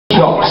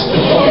shops.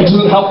 It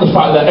doesn't help the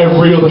fact that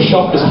every other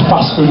shop is a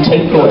fast food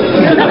takeaway.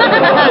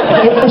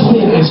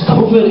 Everything is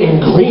covered in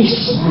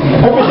grease.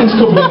 Everything's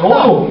covered in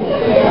oil.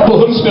 But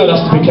Huddersfield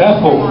has to be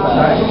careful.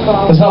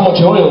 There's that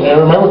much oil here,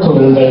 America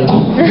will invade.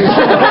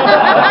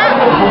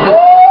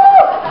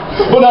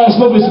 But no, it's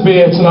lovely to be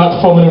here tonight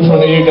performing in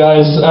front of you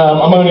guys.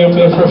 I'm only up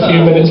here for a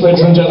few minutes,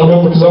 ladies and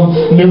gentlemen, because I'm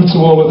new to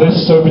all of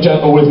this, so be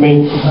gentle with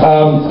me.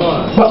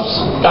 That's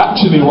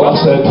actually what I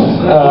said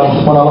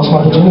when I lost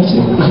my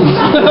virginity.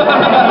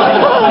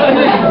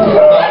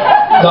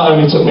 That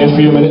only took me a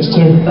few minutes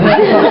too.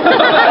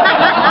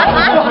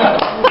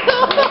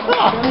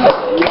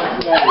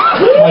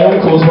 My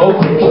uncle's well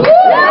quick.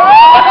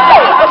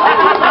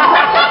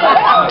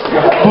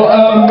 But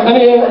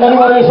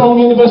anyone here from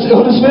University of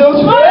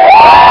Huddersfield?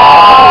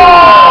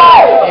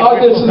 I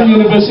go to the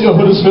University of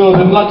Huddersfield,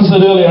 and like I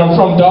said earlier, I'm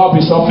from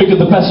Derby, so I figured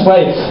the best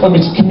way for me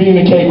to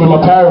communicate with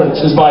my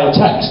parents is via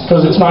text,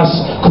 because it's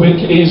nice,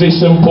 quick, easy,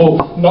 simple,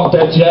 not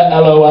dead yet,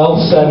 LOL,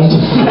 send.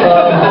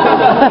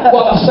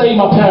 Well, I say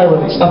my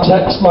parents, I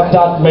text my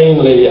dad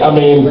mainly. I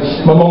mean,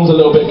 my mum's a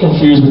little bit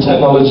confused with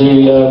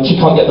technology, she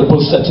can't get the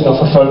buzz setting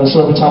off her phone,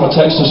 so every time I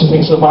text her, she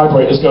thinks the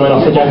vibrator's going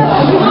off again.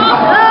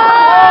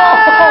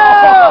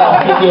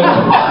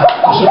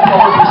 I should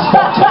probably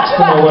stop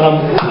texting her when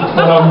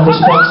I'm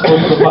responsible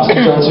for the vast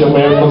majority of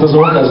my own mother's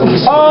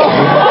orgasms.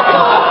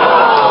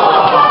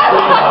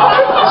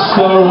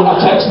 So I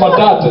text my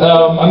dad,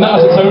 and that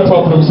has its own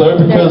problems though,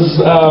 because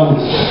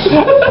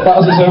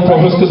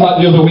like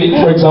the other week,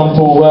 for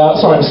example,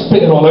 sorry, I'm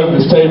spitting all over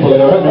this table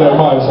here, I hope you don't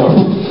mind. So,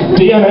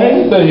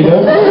 DNA, there you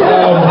go.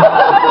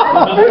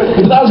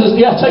 But that was just,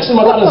 yeah, texting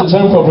my dad has its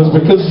own problems,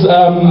 because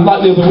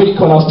like the other week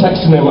when I was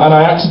texting him and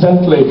I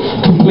accidentally,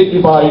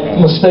 completely by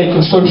mistake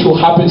and social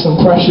habits and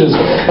pressures,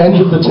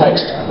 ended the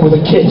text with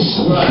a kiss.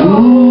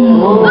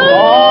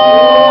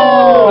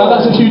 And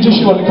that's a huge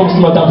issue when it comes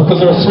to my dad, because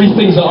there are 3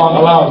 things that aren't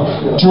allowed: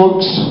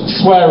 drugs,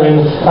 swearing,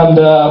 and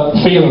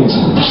feelings.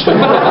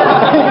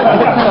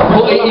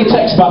 But he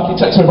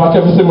texted me back,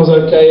 everything was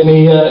okay, and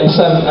he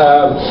sent,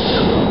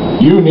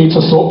 "You need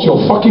to sort your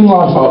fucking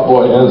life out,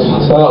 boy."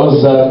 So that was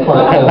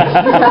quite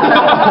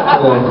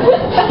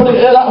But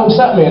that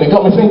upset me, and it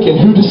got me thinking,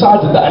 who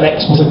decided that an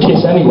X was a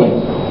kiss anyway?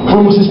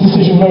 When was this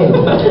decision made?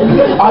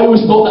 I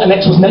always thought that an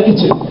X was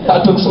negative, that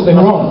I'd done something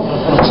wrong.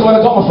 So when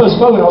I got my first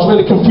phone, I was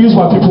really confused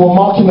why people were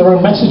marking their own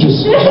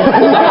messages. Of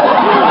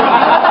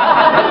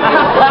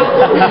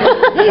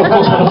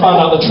course, when I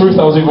found out the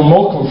truth, I was even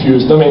more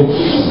confused. I mean,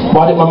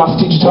 why didn't my maths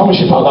teacher tell me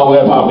she felt that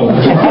way about me?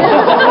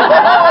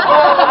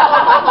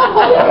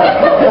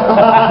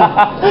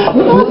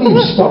 Will you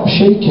stop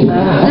shaking?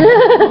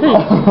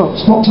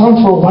 It's not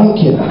time for a wank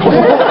yet.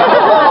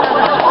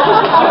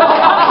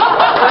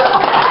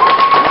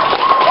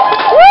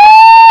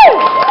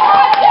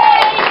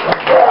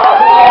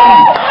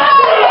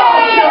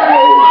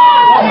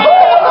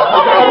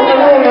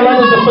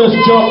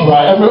 Job,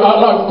 right?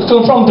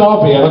 So I'm from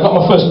Derby, and I got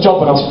my first job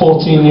when I was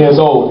 14 years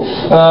old.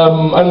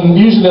 And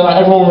usually,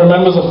 like, everyone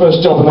remembers the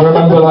first job, and they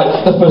remember like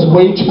the first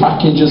wage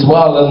package as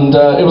well. And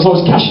it was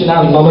always cashing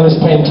out, none of this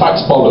paying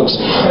tax bollocks.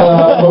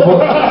 But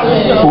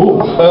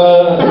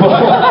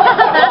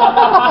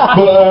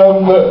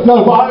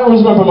I always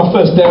remember my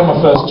first day on my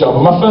first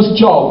job. And my first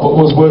job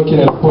was working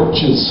in a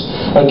butcher's,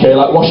 okay,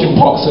 like washing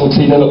pots and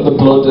cleaning up the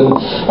blood. And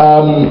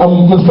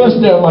the first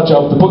day on my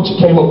job, the butcher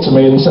came up to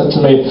me and said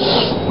to me,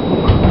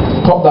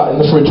 "Pop that in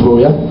the fridge, will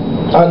ya?"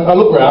 And I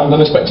looked around and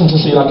expecting to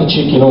see like a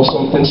chicken or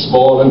something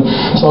small, and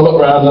so I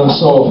looked around and I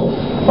saw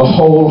a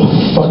whole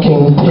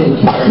fucking pig.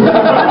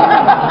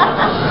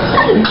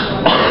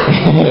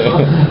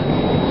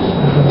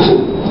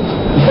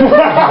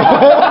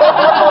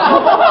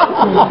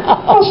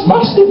 That's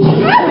massive.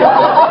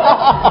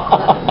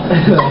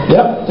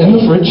 Yep, in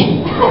the fridge.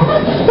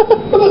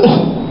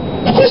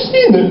 Have you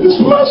seen it? It's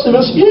massive,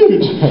 it's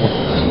huge.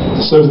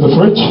 So's the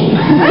fridge.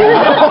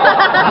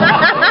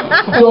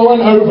 So I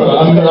went over,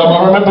 and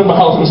I remember my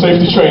health and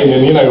safety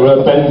training, you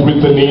know, bend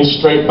with the knees,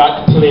 straight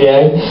back,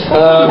 plie.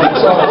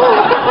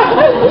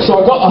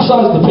 So I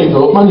sized the pig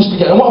up, managed to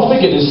get, and what I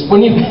figured is,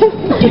 when you're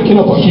picking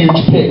up a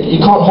huge pig, you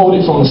can't hold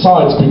it from the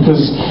sides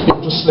because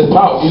it'll just slip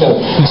out, you know.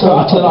 So I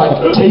had to like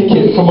take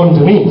it from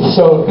underneath.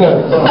 So, you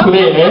know,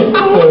 plie,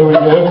 there we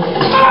go.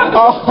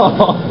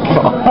 Oh,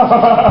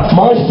 God.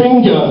 My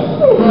finger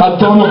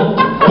had gone up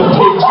the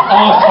pig's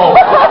arsehole.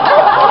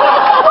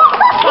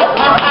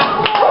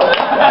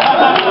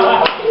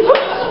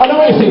 I know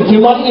what you're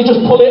thinking, why didn't you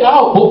just pull it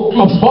out? But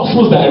my boss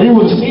was there, he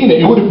would have seen it,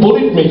 he would have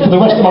bullied me for the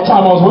rest of my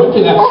time I was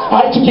working there.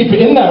 I had to keep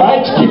it in there,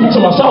 I had to keep it to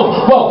myself.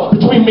 Well,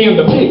 between me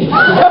and the pig.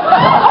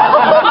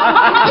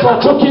 So I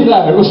took it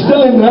there, it was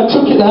still in there,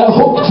 took it there,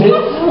 hooked it,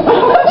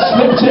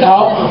 slipped it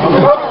out.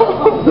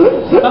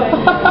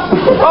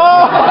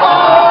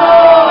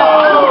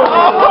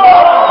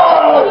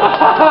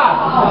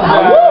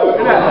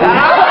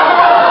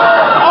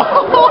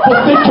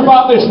 But think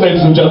about this,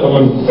 ladies and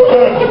gentlemen,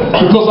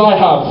 because I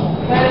have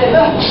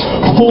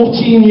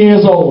 14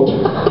 years old.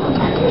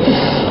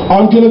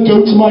 I'm gonna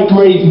go to my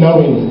grave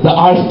knowing that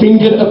I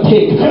fingered a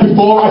pig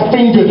before I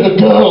fingered a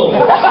girl.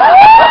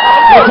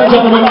 Ladies and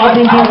gentlemen, I've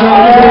been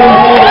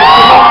doing